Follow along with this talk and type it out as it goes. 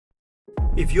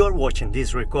If you are watching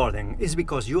this recording, it's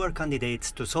because you are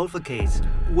candidates to solve a case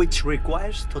which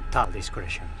requires total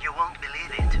discretion. You won't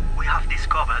believe it. We have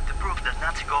discovered the proof that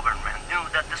Nazi government knew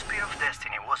that the Spear of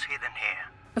Destiny was hidden here.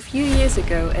 A few years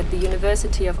ago at the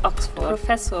University of Oxford,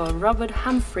 Professor Robert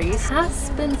Humphreys has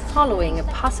been following a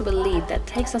possible lead that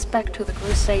takes us back to the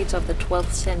Crusades of the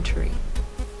 12th century.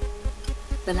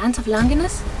 The Lans of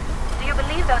Longinus? Do you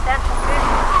believe those answers?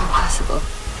 Impossible.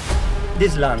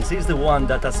 This lance is the one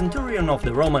that a centurion of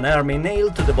the Roman army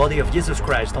nailed to the body of Jesus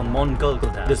Christ on Mount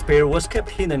Golgotha. The spear was kept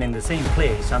hidden in the same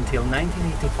place until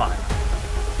 1985.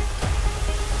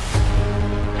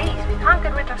 Please, we can't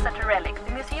get rid of such a relic.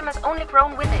 The museum has only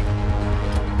grown with it.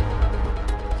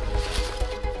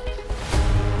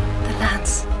 The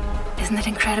lance. Isn't it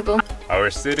incredible?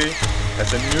 Our city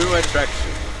has a new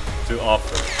attraction to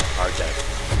offer our guests.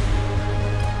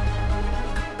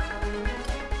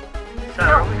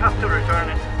 Sarah, we have to return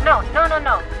it. No.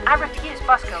 I refuse,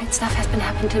 Bosco. Great stuff has been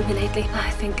happening to me lately.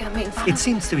 I think I'm in. It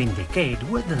seems to indicate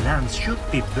where the lance should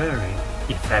be buried,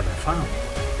 if ever found.